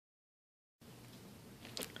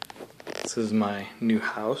This is my new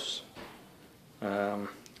house. Here's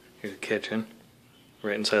the kitchen,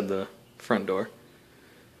 right inside the front door.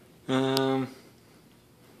 Not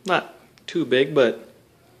too big, but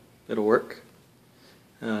it'll work.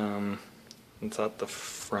 It's at the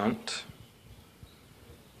front.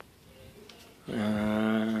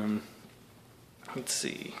 Let's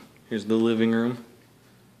see. Here's the living room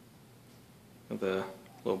with a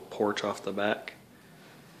little porch off the back.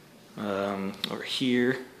 Over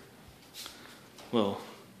here, little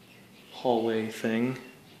hallway thing,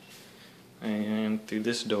 and through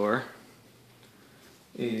this door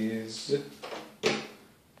is the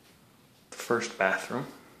first bathroom,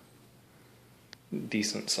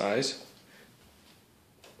 decent size.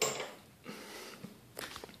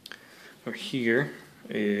 Over here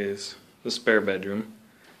is the spare bedroom.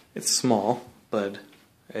 It's small, but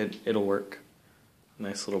it'll work.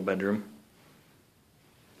 Nice little bedroom.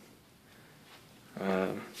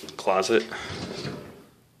 Closet.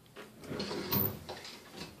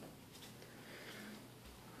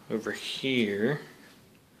 Over here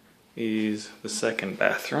is the second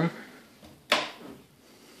bathroom. This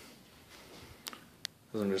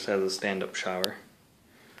one just has a stand-up shower.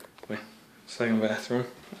 Second bathroom.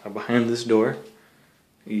 Behind this door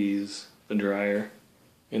is the dryer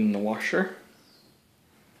and the washer.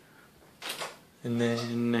 And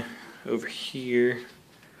then over here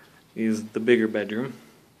is the bigger bedroom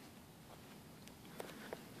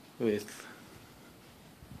with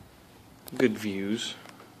good views.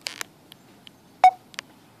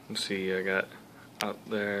 Let's see, I got out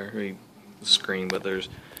there the screen, but there's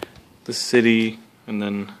the city and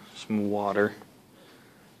then some water.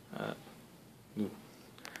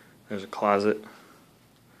 There's a closet.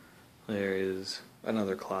 There is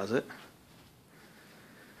another closet.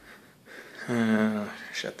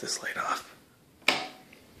 Shut this light off.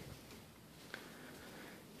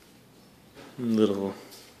 Little,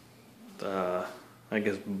 I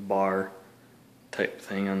guess, bar type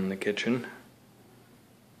thing on the kitchen.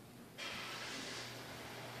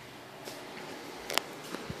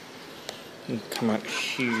 And come out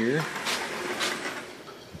here.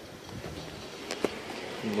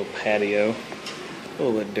 A little patio. A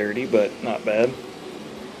little bit dirty, but not bad.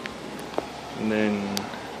 And then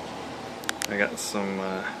I got some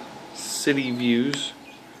city views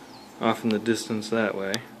off in the distance that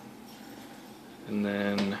way. And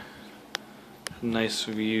then a nice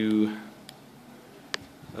view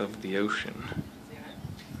of the ocean.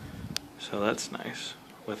 So that's nice,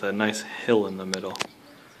 with a nice hill in the middle.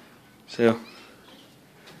 So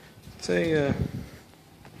it's a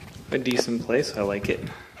decent place. I like it.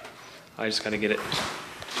 I just gotta get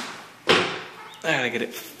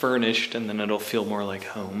it furnished, and then it'll feel more like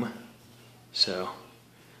home. So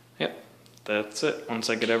yep, that's it. Once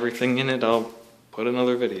I get everything in it, I'll put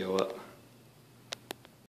another video up.